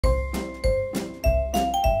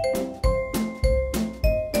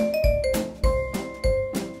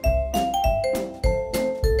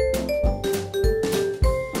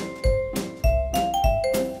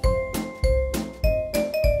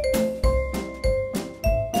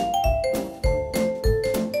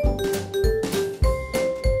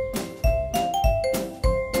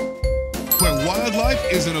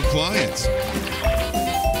wildlife is an appliance.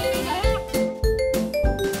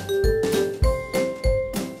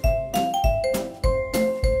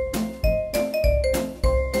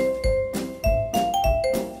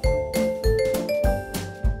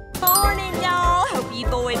 Morning, y'all. Hope you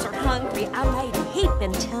boys are hungry. I made a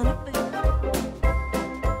heaping ton of food.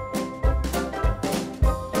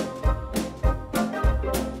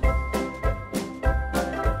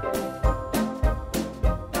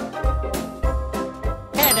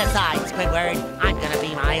 Stand aside, Squidward. I'm gonna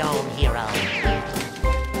be my own hero.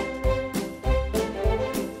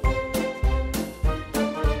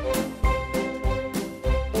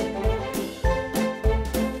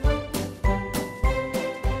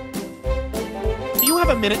 Do you have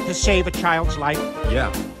a minute to save a child's life?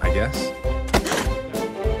 Yeah, I guess.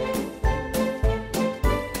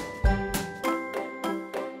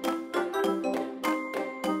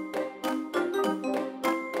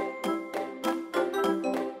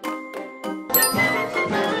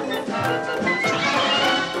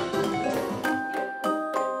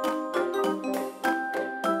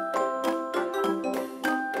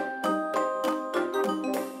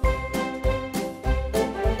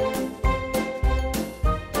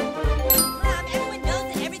 Mom, everyone knows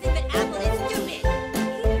that everything but Apple is stupid.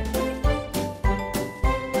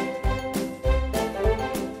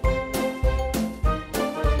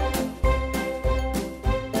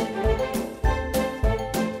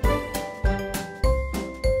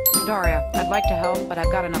 Daria, I'd like to help, but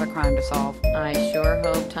I've got another crime to solve. I sure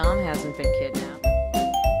hope Tom hasn't been kidnapped.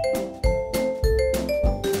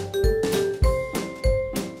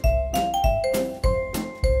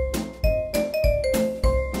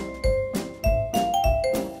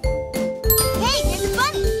 Hey, there's a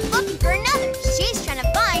bunny looking for another. She's trying to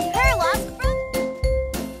find her lost brother.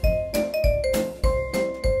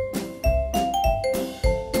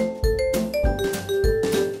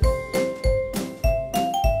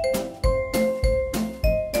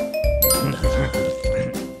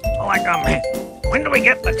 Like a man. When do we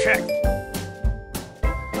get the check?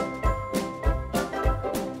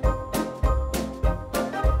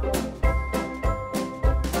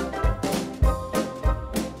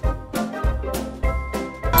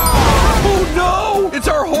 Oh no! It's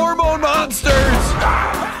our hormone monsters!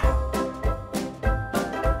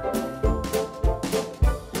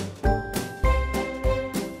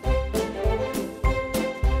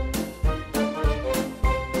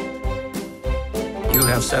 You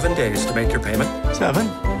have 7 days to make your payment. 7?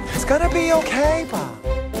 It's gonna be okay, Bob.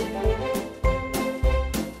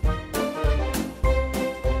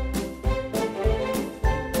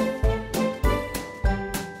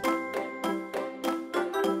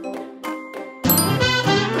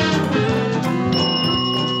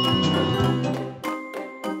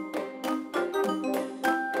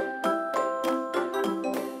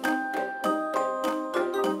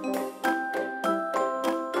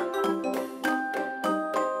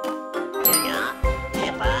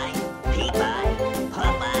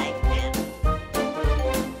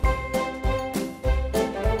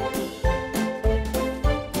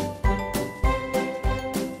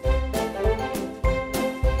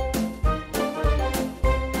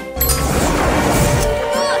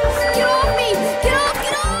 Get off me! Get off!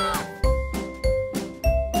 Get off!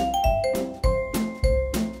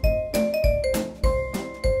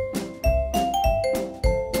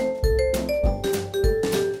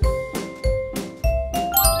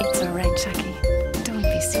 It's all right, Chucky. Don't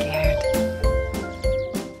be scared.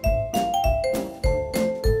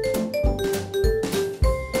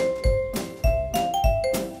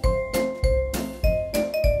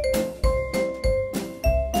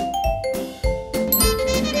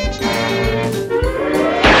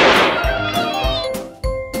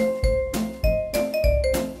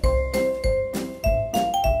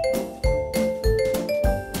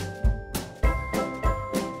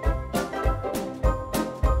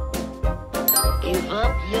 Give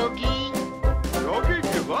up, Yogi? Yogi,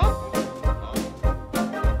 give up?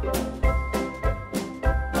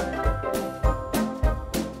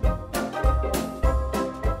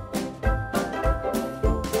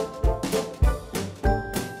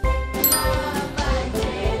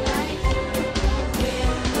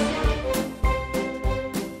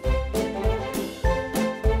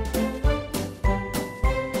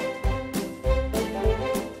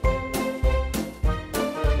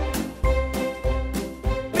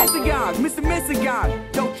 Messigan, Mr. Messigan.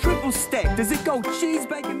 Yo, triple stack. Does it go cheese,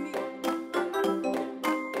 bacon, meat?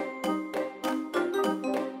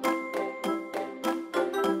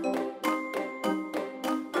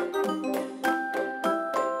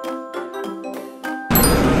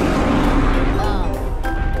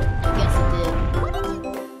 I guess it did.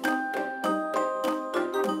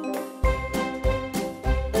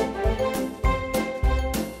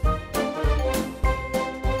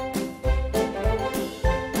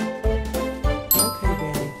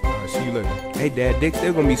 you later. Hey, Dad, Dick's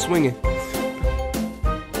still gonna be swinging.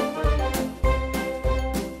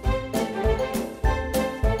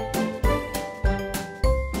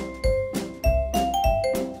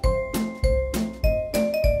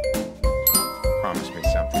 Promise me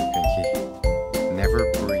something, Pinky.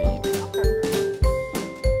 Never breathe.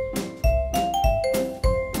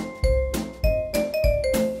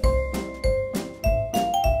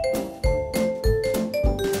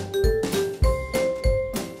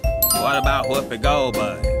 What about Whoopi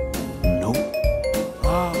Goldberg? Nope.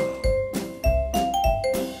 Ah.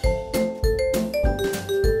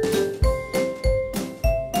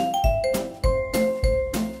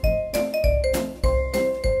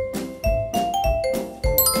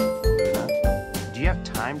 Luna, do you have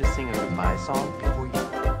time to sing a goodbye song before you...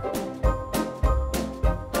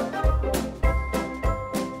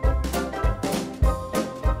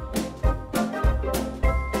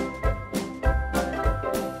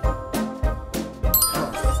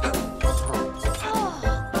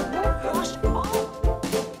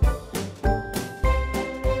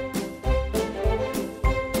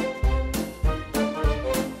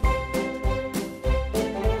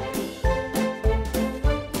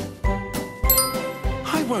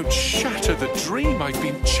 I won't shatter the dream I've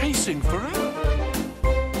been chasing forever.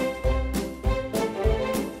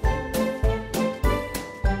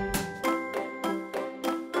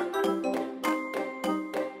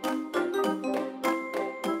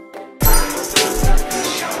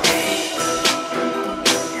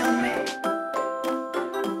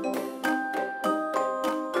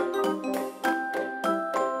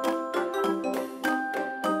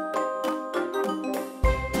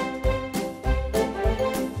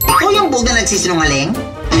 Ikaw yung bug na nagsisinungaling?